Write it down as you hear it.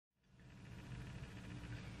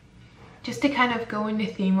Just to kind of go in the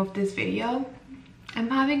theme of this video, I'm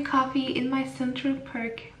having coffee in my Central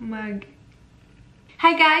Perk mug.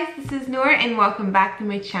 Hi guys, this is Noor and welcome back to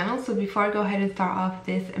my channel. So before I go ahead and start off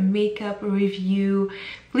this makeup review,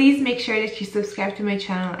 please make sure that you subscribe to my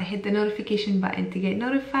channel and hit the notification button to get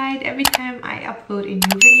notified every time I upload a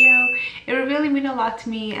new video. It will really mean a lot to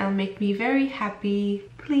me and make me very happy,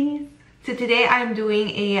 please. So today I'm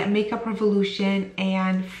doing a Makeup Revolution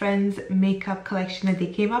and Friends makeup collection that they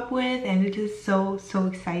came up with, and it is so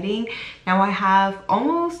exciting. Now I have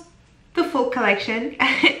almost the full collection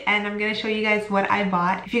and I'm gonna show you guys what I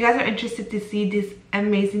bought. If you guys are interested to see this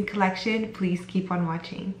amazing collection, please keep on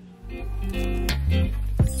watching.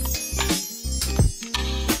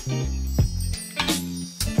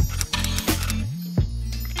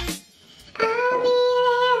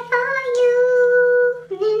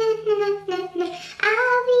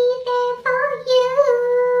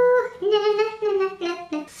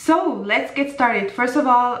 So let's get started. First of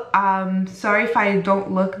all, sorry if I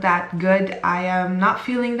don't look that good. I am not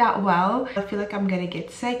feeling that well. I feel like I'm gonna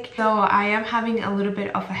get sick. So I am having a little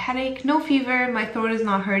bit of a headache. No fever, my throat is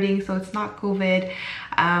not hurting, so it's not COVID.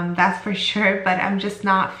 That's for sure, but I'm just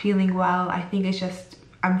not feeling well. I think it's just,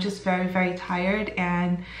 I'm just very tired,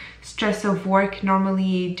 and stress of work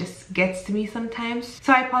normally just gets to me sometimes.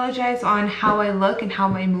 So I apologize on how I look and how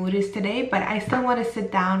my mood is today, but I still want to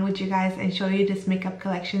sit down with you guys and show you this makeup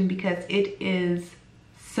collection because it is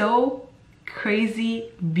so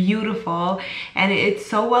crazy beautiful and it's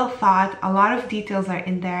so well thought. A lot of details are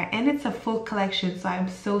in there and it's a full collection, so I'm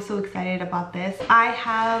so excited about this. I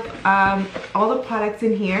have all the products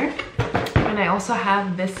in here, and I also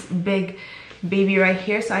have this big baby right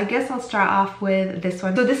here. So I guess I'll start off with this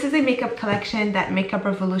one. So this is a makeup collection that Makeup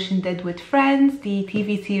Revolution did with Friends, the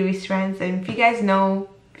TV series Friends. And if you guys know,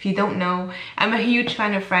 if you don't know, I'm a huge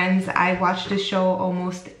fan of Friends. I watch the show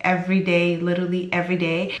almost every day, literally every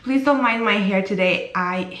day. Please don't mind my hair today.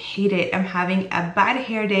 I hate it. I'm having a bad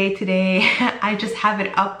hair day today. I just have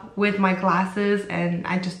it up with my glasses and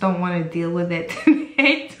I just don't want to deal with it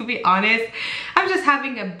today, to be honest. I'm just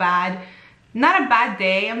having a bad, not a bad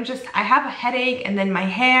day, I have a headache and then my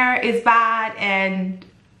hair is bad, and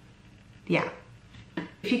yeah.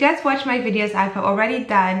 If you guys watch my videos, I've already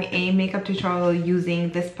done a makeup tutorial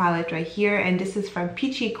using this palette right here, and this is from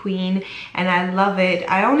Peachy Queen and I love it.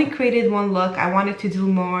 I only created one look. I wanted to do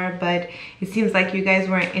more, but it seems like you guys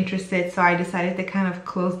weren't interested, so I decided to kind of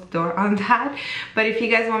close the door on that. But if you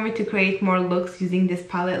guys want me to create more looks using this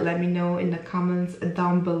palette, let me know in the comments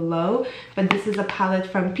down below. But this is a palette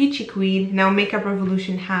from Peachy Queen. Now Makeup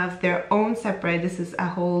Revolution has their own separate, this is a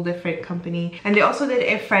whole different company, and they also did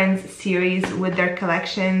a Friends series with their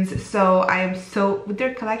collection. So I am so with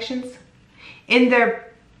their collections, in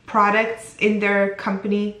their products, in their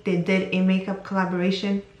company, they did a makeup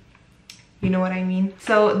collaboration, you know what I mean.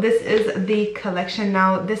 So this is the collection.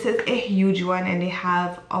 Now this is a huge one and they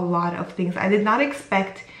have a lot of things. I did not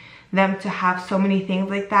expect them to have so many things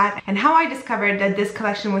like that. And how I discovered that this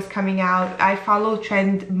collection was coming out, I follow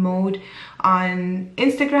Trend Mode on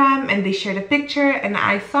Instagram and they shared a picture and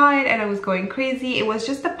I saw it and I was going crazy. It was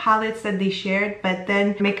just the palettes that they shared, but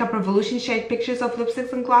then Makeup Revolution shared pictures of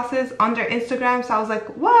lipsticks and glosses on their Instagram, so I was like,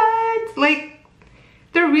 what? Like,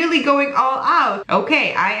 they're really going all out.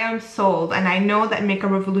 Okay, I am sold, and I know that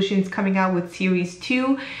Makeup Revolution is coming out with series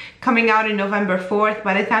 2 coming out in November 4th.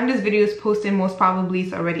 By the time this video is posted, most probably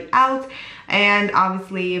it's already out, and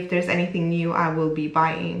obviously if there's anything new I will be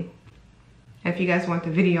buying. If you guys want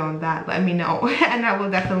a video on that, let me know and I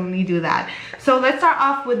will definitely do that. So let's start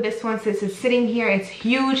off with this one since it's sitting here. It's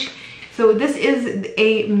huge. So this is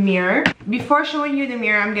a mirror. Before showing you the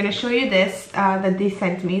mirror, I'm gonna show you this that they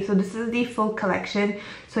sent me. So this is the full collection.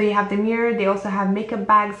 So you have the mirror, they also have makeup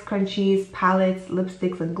bags, scrunchies, palettes,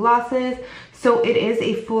 lipsticks, and glosses. So it is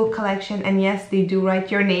a full collection, and yes, they do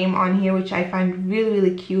write your name on here, which I find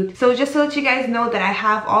really cute. So just to let you guys know that I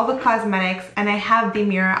have all the cosmetics and I have the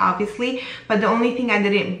mirror obviously, but the only thing I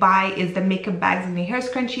didn't buy is the makeup bags and the hair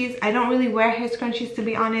scrunchies. I don't really wear hair scrunchies, to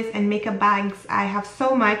be honest, and makeup bags I have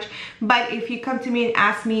so much. But if you come to me and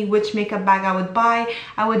ask me which makeup bag I would buy,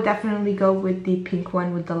 I would definitely go with the pink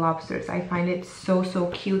one with the lobsters. I find it so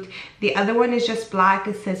cute. The other one is just black.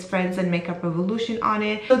 It says Friends and Makeup Revolution on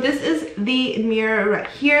it. So this is the mirror right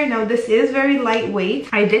here. Now this is very lightweight.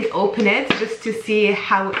 I did open it just to see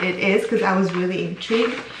how it is because I was really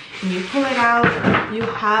intrigued. And you pull it out, you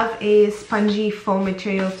have a spongy foam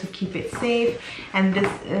material to keep it safe, and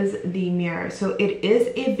this is the mirror. So it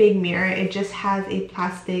is a big mirror. It just has a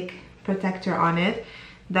plastic protector on it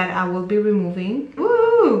that I will be removing.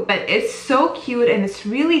 Woo! But it's so cute and it's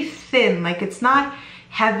really thin. Like it's not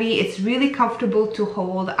heavy. It's really comfortable to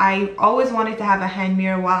hold. I always wanted to have a hand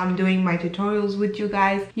mirror while I'm doing my tutorials with you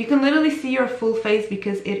guys. You can literally see your full face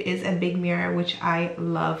because it is a big mirror, which I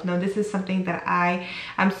love. Now this is something that I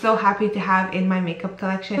am so happy to have in my makeup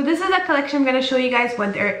collection. So this is a collection. I'm going to show you guys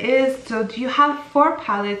what there is. So you have 4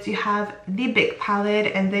 palettes. You have the big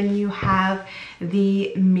palette, and then you have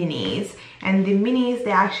the minis. And the minis, they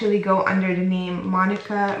actually go under the name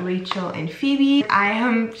Monica, Rachel, and Phoebe.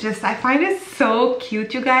 I find it so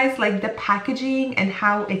cute, you guys. Like the packaging and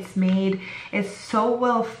how it's made is so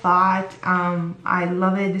well thought. I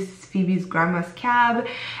love it. This is Phoebe's grandma's cab.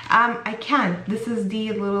 This is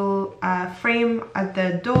the little frame at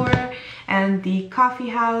the door, and the coffee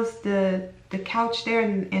house, the couch there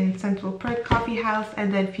in Central Perk Coffee House,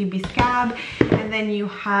 and then Phoebe's cab, and then you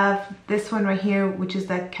have this one right here, which is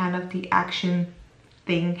that kind of the action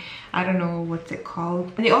thing. I don't know what's it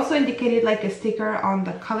called. And they also indicated like a sticker on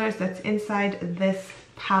the colors that's inside this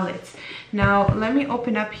palette. Now let me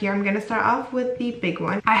open up here. I'm gonna start off with the big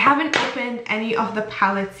one. I haven't opened any of the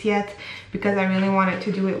palettes yet because I really wanted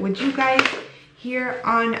to do it with you guys here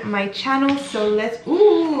on my channel. So let's,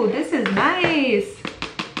 ooh, this is nice.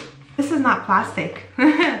 This is not plastic.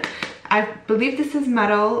 I believe this is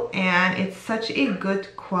metal, and it's such a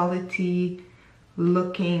good quality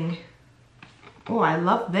looking. Oh, I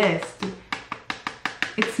love this.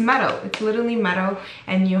 It's metal. It's literally metal,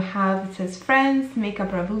 and you have, it says Friends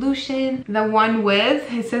Makeup Revolution, the one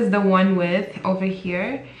with, it says the one with over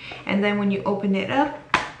here, and then when you open it up,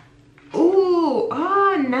 ooh,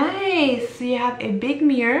 oh nice. So you have a big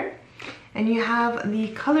mirror, and you have the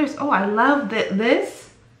colors. Oh, I love this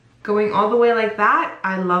going all the way like that.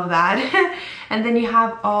 I love that. And then you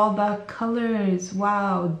have all the colors.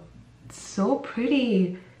 Wow, so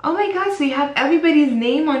pretty. Oh my god, so you have everybody's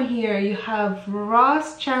name on here. You have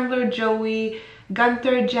Ross, Chandler, Joey,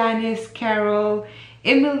 Gunther, Janice, Carol,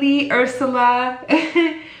 Emily, Ursula,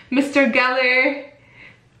 Mr. Geller,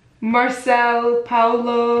 Marcel,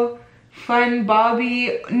 Paolo, Fun,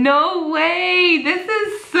 Bobby. No way, this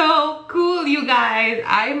is so cool, you guys.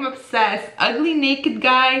 I'm obsessed. Ugly Naked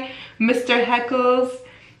Guy, Mr. Heckles,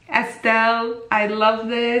 Estelle, I love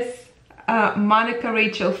this, Monica,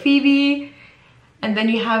 Rachel, Phoebe, and then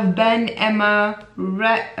you have Ben, Emma,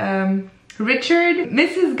 Richard,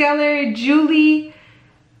 Mrs. Geller, Julie,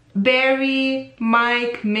 Barry,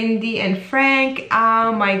 Mike, Mindy, and Frank.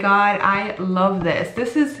 Oh my god, I love this.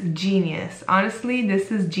 This is genius. Honestly,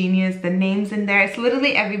 this is genius. The names in there, it's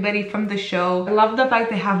literally everybody from the show. I love the fact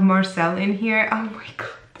they have Marcel in here. Oh my god.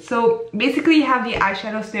 So basically you have the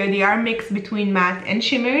eyeshadows there. They are mixed between matte and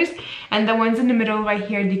shimmers, and the ones in the middle right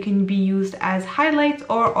here, they can be used as highlights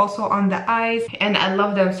or also on the eyes, and I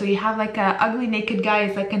love them. So you have like a Ugly Naked Guy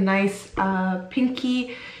is like a nice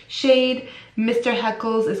pinky shade. Mr.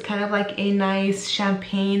 Heckles is kind of like a nice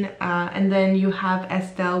champagne, and then you have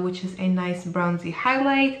Estelle, which is a nice bronzy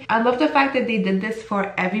highlight. I love the fact that they did this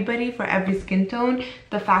for everybody, for every skin tone.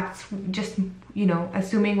 The facts, just, you know,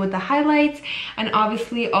 assuming with the highlights, and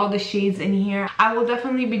obviously all the shades in here. I will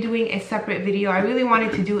definitely be doing a separate video. I really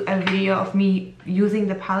wanted to do a video of me using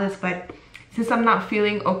the palettes, but since I'm not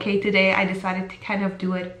feeling okay today, I decided to kind of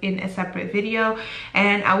do it in a separate video,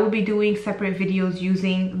 and I will be doing separate videos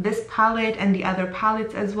using this palette and the other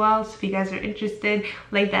palettes as well. So if you guys are interested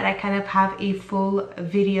like that, I kind of have a full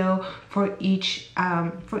video for each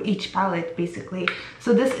palette basically.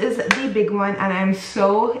 So this is the big one, and I'm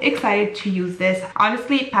so excited to use this.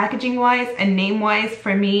 Honestly, packaging wise and name wise,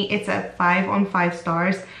 for me, it's a 5 on 5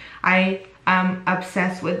 stars. I'm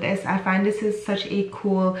obsessed with this. I find this is such a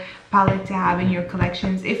cool palette to have in your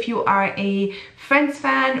collections. If you are a Friends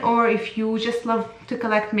fan, or if you just love to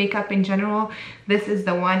collect makeup in general, this is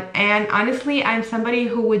the one. And honestly, I'm somebody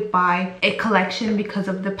who would buy a collection because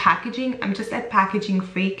of the packaging. I'm just a packaging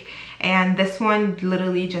freak, and this one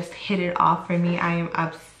literally just hit it off for me. I am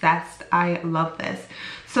obsessed. I love this.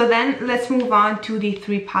 So then let's move on to the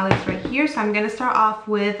 3 palettes right here. So I'm gonna start off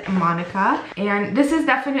with Monica, and this is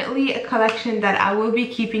definitely a collection that I will be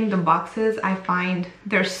keeping the boxes. I find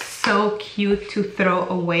they're so cute to throw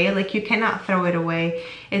away. Like, you cannot throw it away.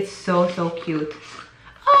 It's so cute.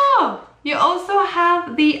 Oh, you also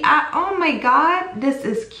have the oh my god, this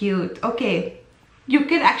is cute. Okay, you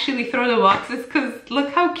could actually throw the boxes because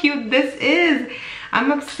look how cute this is. I'm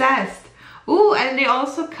obsessed. Ooh, and they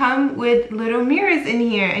also come with little mirrors in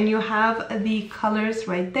here, and you have the colors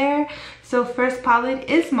right there. So first palette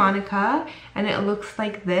is Monica, and it looks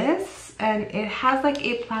like this, and it has like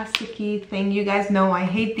a plasticky thing. You guys know I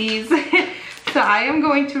hate these. So I am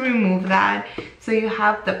going to remove that. So you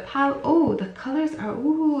have the palette. Oh, the colors are,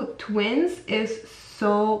 ooh, Twins is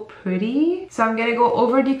so pretty. So I'm gonna go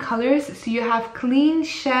over the colors. So you have Clean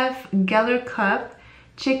Chef Geller Cup,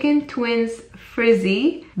 Chicken Twins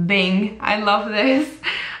Frizzy, Bing, I love this,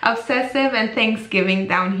 Obsessive, and Thanksgiving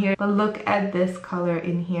down here. But look at this color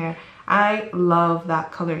in here. I love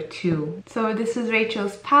that color too. So this is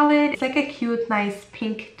Rachel's palette. It's like a cute, nice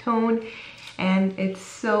pink tone. And it's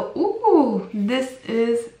so, ooh, this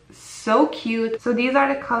is so cute. So these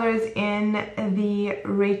are the colors in the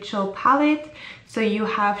Rachel palette. So you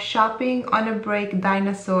have Shopping on a Break,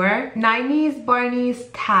 Dinosaur, 90s Barney's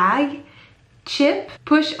Tag, Chip,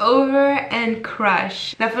 Push Over, and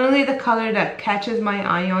Crush. Definitely the color that catches my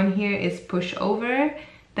eye on here is Push Over,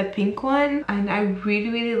 the pink one. And I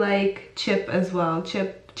really like Chip as well.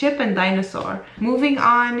 Chip and Dinosaur. Moving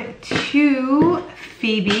on to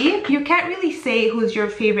Phoebe. You can't really say who's your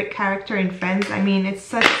favorite character in Friends. I mean, it's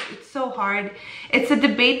so hard. It's a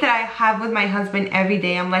debate that I have with my husband every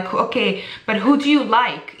day. I'm like, okay, but who do you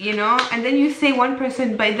like, you know? And then you say one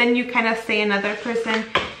person, but then you kind of say another person.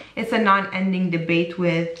 It's a non-ending debate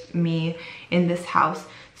with me in this house.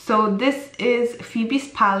 So this is Phoebe's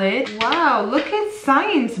palette. Wow, look at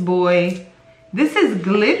Science Boy. This is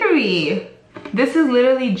glittery. This is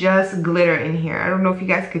literally just glitter in here. I don't know if you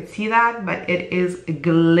guys could see that, but it is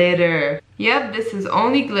glitter. Yep, this is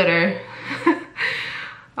only glitter.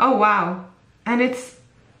 Oh, wow. And it's,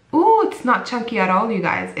 ooh, it's not chunky at all, you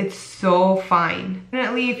guys. It's so fine.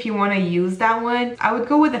 Definitely, if you want to use that one, I would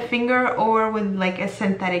go with a finger or with like a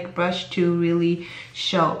synthetic brush to really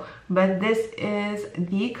show. But this is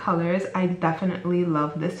the colors. I definitely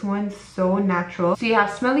love this one. So natural. So you have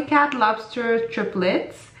Smelly Cat, Lobster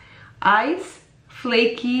Triplets, Ice,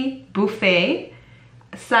 Flaky, Buffet,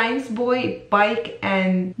 Science Boy, Bike,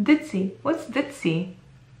 and Ditzy. What's Ditzy?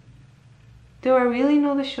 Do I really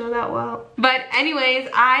know the show that well? But anyways,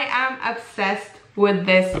 I am obsessed with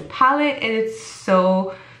this palette and it's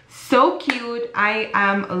so cute. I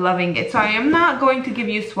am loving it. So I am not going to give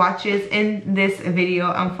you swatches in this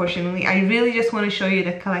video, unfortunately. I really just want to show you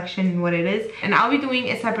the collection and what it is. And I'll be doing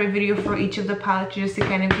a separate video for each of the palettes just to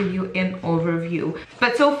kind of give you an overview.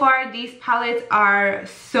 But so far, these palettes are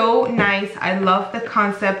so nice. I love the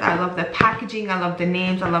concept. I love the packaging. I love the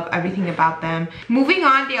names. I love everything about them. Moving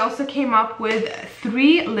on, they also came up with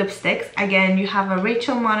 3 lipsticks. Again, you have a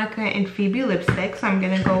Rachel, Monica, and Phoebe lipstick. So I'm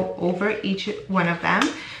going to go over each one of them.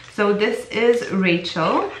 So this is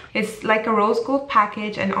Rachel. It's like a rose gold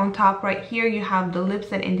package, and on top right here you have the lips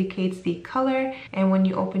that indicates the color, and when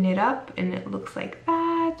you open it up and it looks like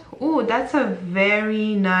that. Oh, that's a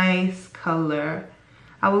very nice color.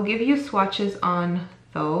 I will give you swatches on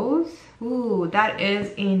those. Ooh, that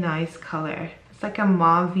is a nice color. It's like a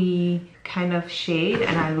mauve-y kind of shade,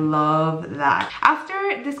 and I love that.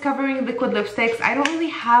 After discovering liquid lipsticks, I don't really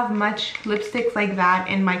have much lipsticks like that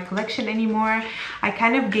in my collection anymore. I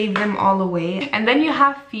kind of gave them all away. And then you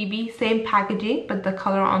have Phoebe, same packaging, but the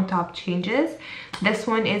color on top changes. This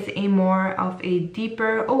one is a more of a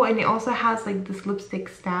deeper, oh, and it also has like this lipstick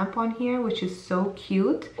stamp on here, which is so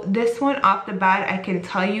cute. This one off the bat, I can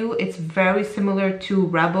tell you it's very similar to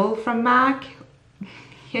Rebel from MAC.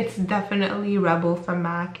 It's definitely Rebel from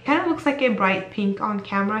MAC. Kind of looks like a bright pink on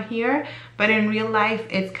camera here, but in real life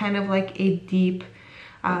it's kind of like a deep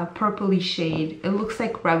purpley shade. It looks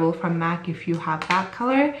like Rebel from MAC if you have that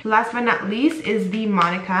color. Last but not least is the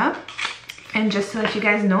Monica. And just to let you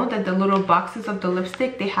guys know that the little boxes of the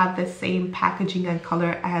lipstick, they have the same packaging and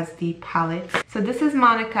color as the palettes. So this is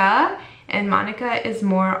Monica, and Monica is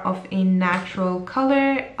more of a natural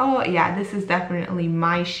color. Oh yeah, this is definitely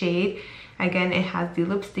my shade. Again, it has the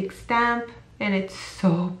lipstick stamp and it's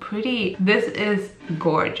so pretty. This is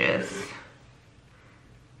gorgeous.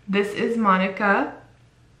 This is Monica,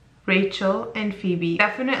 Rachel, and Phoebe.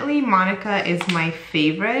 Definitely Monica is my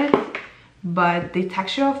favorite, but the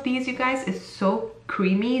texture of these, you guys, is so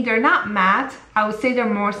creamy. They're not matte. I would say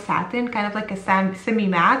they're more satin, kind of like a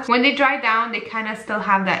semi-matte. When they dry down, they kind of still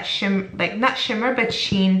have that shimmer, like not shimmer, but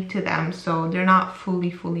sheen to them. So they're not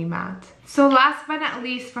fully matte. So last but not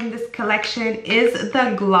least from this collection is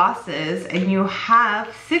the glosses, and you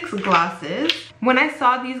have 6 glosses. When I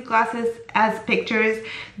saw these glosses as pictures,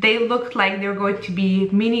 they looked like they're going to be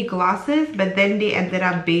mini glosses, but then they ended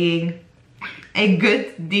up being a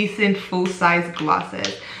good, decent, full-size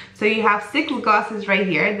glosses. So you have 6 glosses right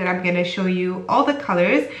here that I'm gonna show you all the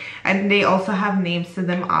colors, and they also have names to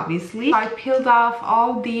them, obviously. I peeled off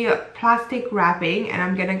all the plastic wrapping and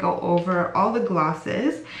I'm gonna go over all the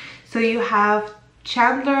glosses. So you have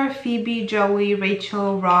Chandler, Phoebe, Joey,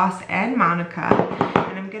 Rachel, Ross, and Monica.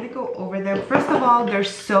 And I'm gonna go over them. First of all, they're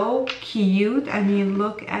so cute. I mean,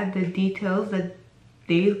 look at the details that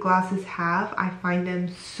these glosses have. I find them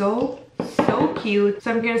so So cute.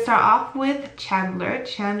 So I'm gonna start off with Chandler.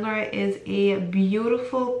 Chandler is a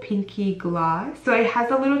beautiful pinky gloss. So it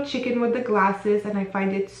has a little chicken with the glasses and I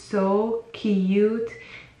find it so cute.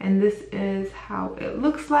 And this is how it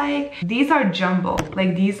looks like. These are jumbo,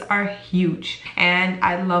 like these are huge and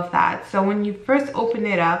I love that. So when you first open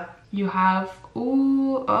it up, you have,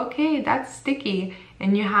 ooh, okay, that's sticky.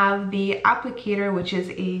 And you have the applicator, which is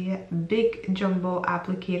a big jumbo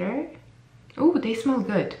applicator. Ooh, they smell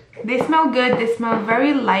good. They smell good, they smell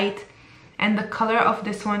very light. And the color of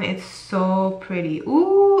this one is so pretty.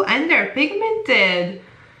 Ooh, and they're pigmented.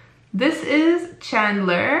 This is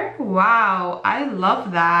Chandler. Wow, I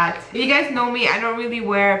love that. If you guys know me, I don't really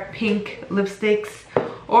wear pink lipsticks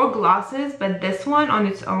or glosses, but this one on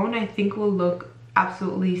its own I think will look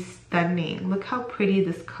absolutely stunning. Look how pretty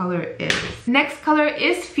this color is. Next color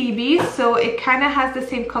is Phoebe. So it kind of has the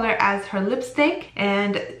same color as her lipstick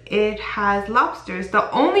and it has lobsters.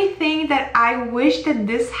 The only thing that I wish that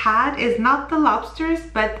this had is not the lobsters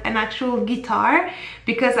but an actual guitar,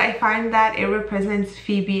 because I find that it represents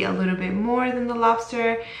Phoebe a little bit more than the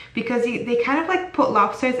lobster, because they kind of like put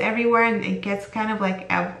lobsters everywhere and it gets kind of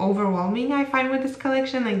like overwhelming, I find, with this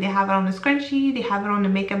collection. Like they have it on the scrunchie, they have it on the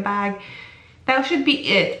makeup bag. That should be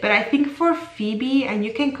it. But I think for Phoebe, and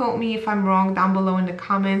you can quote me if I'm wrong down below in the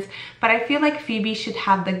comments, but I feel like Phoebe should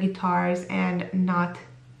have the guitars and not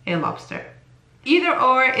a lobster. Either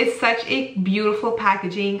or, it's such a beautiful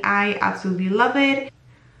packaging. I absolutely love it.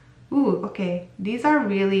 Ooh, okay, these are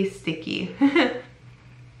really sticky.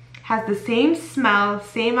 Has the same smell,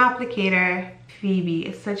 same applicator. Phoebe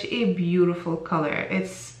is such a beautiful color.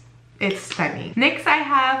 It's stunning. Next I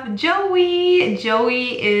have Joey.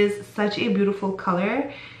 Joey is such a beautiful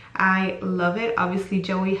color. I love it. Obviously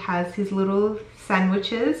Joey has his little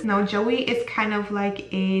sandwiches. Now Joey is kind of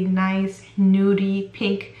like a nice nudie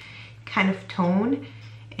pink kind of tone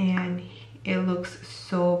and it looks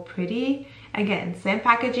so pretty. Again, same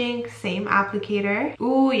packaging, same applicator.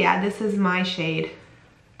 Ooh yeah, this is my shade.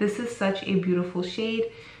 This is such a beautiful shade.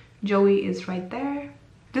 Joey is right there.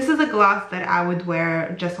 This is a gloss that I would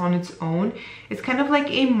wear just on its own. It's kind of like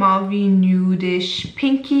a mauvey nude-ish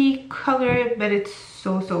pinky color, but it's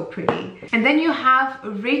so pretty. And then you have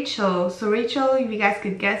Rachel. So Rachel, if you guys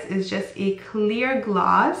could guess, is just a clear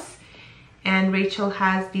gloss. And Rachel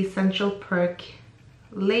has the Central Perk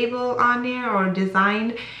label on there, or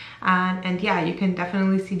design. And yeah, you can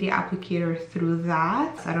definitely see the applicator through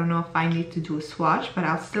that. So I don't know if I need to do a swatch, but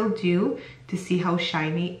I'll still do to see how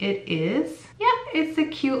shiny it is. Yeah, it's a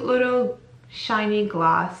cute little shiny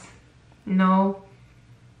gloss. No.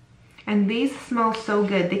 And these smell so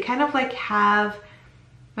good. They kind of like have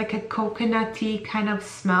like a coconutty kind of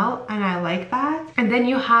smell, and I like that. And then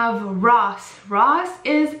you have Ross. Ross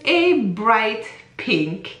is a bright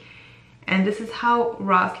pink. And this is how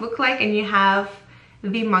Ross looks like, and you have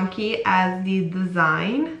the monkey as the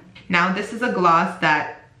design. Now this is a gloss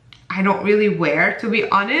that I don't really wear, to be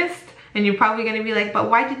honest, and you're probably gonna be like, but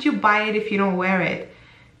why did you buy it if you don't wear it?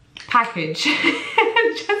 Package.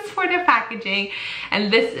 Just for the packaging.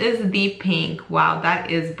 And this is the pink. Wow,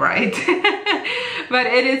 that is bright. But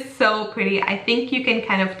it is so pretty. I think you can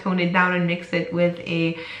kind of tone it down and mix it with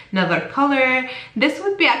another color. This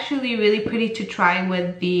would be actually really pretty to try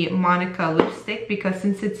with the Monica lipstick, because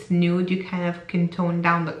since it's nude, you kind of can tone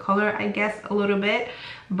down the color, I guess, a little bit.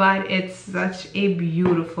 But it's such a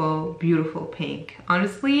beautiful, beautiful pink.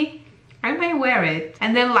 Honestly, I might wear it.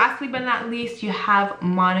 And then lastly but not least, you have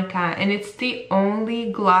Monica, and it's the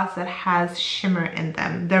only gloss that has shimmer in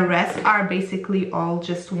them. The rest are basically all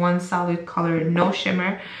just one solid color, no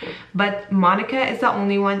shimmer. But Monica is the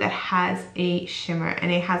only one that has a shimmer,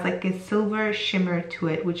 and it has like a silver shimmer to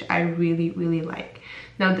it, which I really, really like.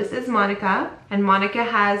 Now this is Monica, and Monica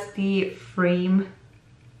has the frame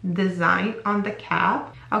design on the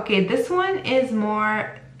cap. Okay, this one is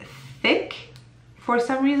more thick. For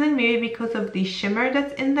some reason, maybe because of the shimmer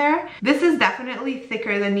that's in there. This is definitely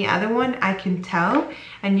thicker than the other one, I can tell.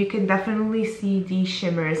 And you can definitely see the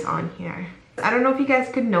shimmers on here. I don't know if you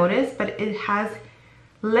guys could notice, but it has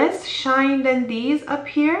less shine than these up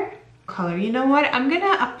here. Color, you know what? I'm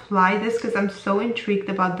gonna apply this because I'm so intrigued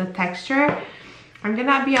about the texture. I'm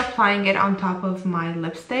gonna be applying it on top of my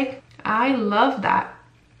lipstick. I love that.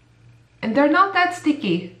 And they're not that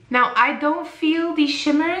sticky. Now, I don't feel the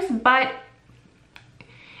shimmers, but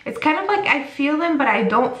it's kind of like I feel them, but I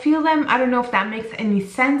don't feel them. I don't know if that makes any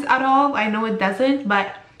sense at all. I know it doesn't,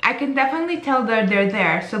 but I can definitely tell that they're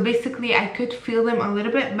there. So basically, I could feel them a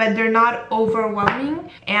little bit, but they're not overwhelming.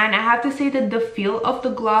 And I have to say that the feel of the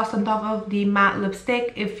gloss on top of the matte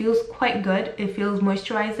lipstick, it feels quite good. It feels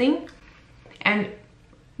moisturizing. And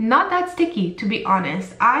not that sticky, to be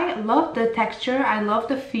honest. I love the texture, I love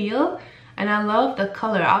the feel, and I love the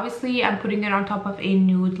color. Obviously, I'm putting it on top of a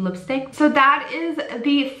nude lipstick. So that is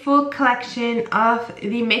the full collection of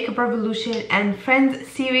the Makeup Revolution and Friends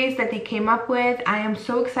series that they came up with. I am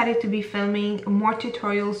so excited to be filming more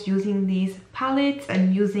tutorials using these palettes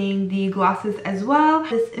and using the glosses as well.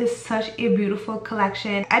 This is such a beautiful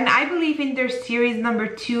collection, and I believe in their series number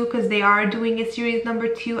 2 because they are doing a series number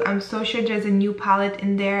 2. I'm so sure there's a new palette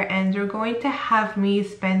in there, and they're going to have me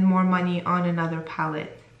spend more money on another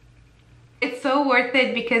palette. It's so worth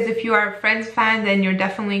it because if you are a Friends fan, then you're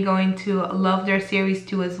definitely going to love their series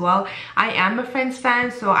 2 as well. I am a Friends fan,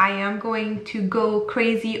 so I am going to go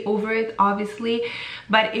crazy over it, obviously.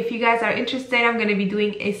 But if you guys are interested, I'm going to be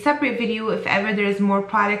doing a separate video if ever there's more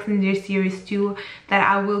products in their series 2 that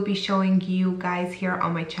I will be showing you guys here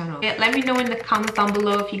on my channel. Let me know in the comments down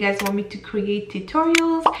below if you guys want me to create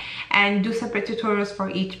tutorials and do separate tutorials for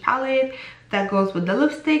each palette that goes with the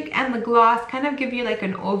lipstick and the gloss, kind of give you like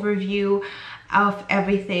an overview of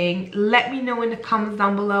everything. Let me know in the comments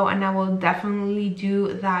down below, and I will definitely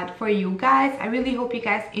do that for you guys. I really hope you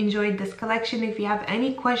guys enjoyed this collection. If you have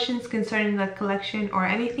any questions concerning the collection or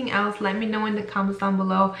anything else, let me know in the comments down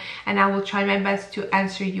below, and I will try my best to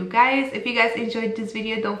answer you guys. If you guys enjoyed this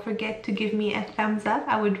video, don't forget to give me a thumbs up.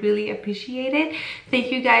 I would really appreciate it.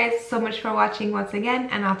 Thank you guys so much for watching once again,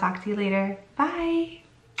 and I'll talk to you later. Bye.